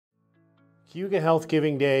Cayuga Health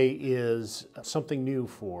Giving Day is something new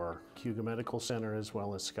for Cayuga Medical Center as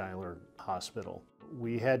well as Schuyler Hospital.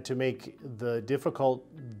 We had to make the difficult,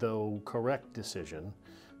 though correct, decision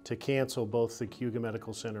to cancel both the Cayuga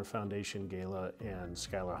Medical Center Foundation Gala and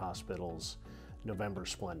Schuyler Hospital's November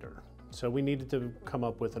Splendor. So we needed to come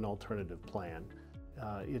up with an alternative plan.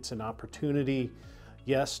 It's an opportunity,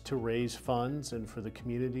 yes, to raise funds and for the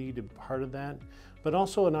community to be part of that, but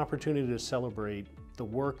also an opportunity to celebrate the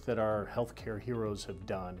work that our healthcare heroes have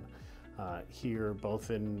done here, both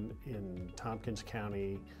in Tompkins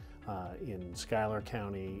County, in Schuyler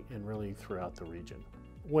County, and really throughout the region.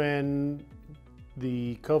 When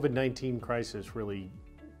the COVID-19 crisis really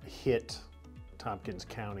hit Tompkins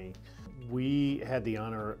County, we had the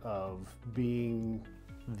honor of being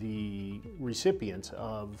the recipients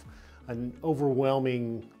of an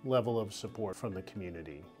overwhelming level of support from the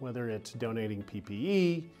community, whether it's donating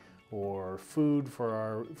PPE or food for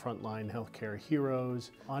our frontline healthcare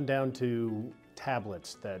heroes, on down to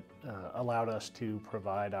tablets that allowed us to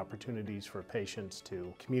provide opportunities for patients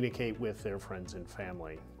to communicate with their friends and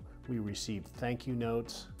family. We received thank you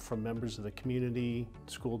notes from members of the community,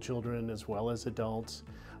 school children as well as adults.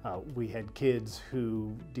 We had kids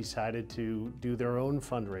who decided to do their own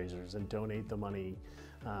fundraisers and donate the money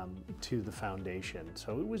to the foundation.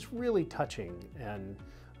 So it was really touching and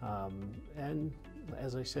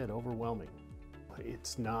as I said, overwhelming.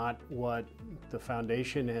 It's not what the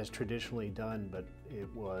foundation has traditionally done, but it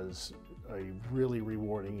was a really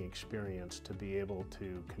rewarding experience to be able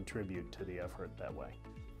to contribute to the effort that way.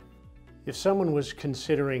 If someone was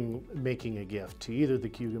considering making a gift to either the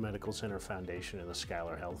Cayuga Medical Center Foundation or the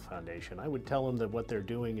Schuyler Health Foundation, I would tell them that what they're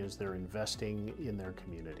doing is they're investing in their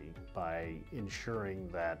community by ensuring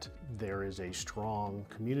that there is a strong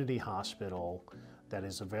community hospital that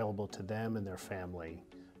is available to them and their family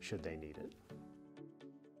should they need it.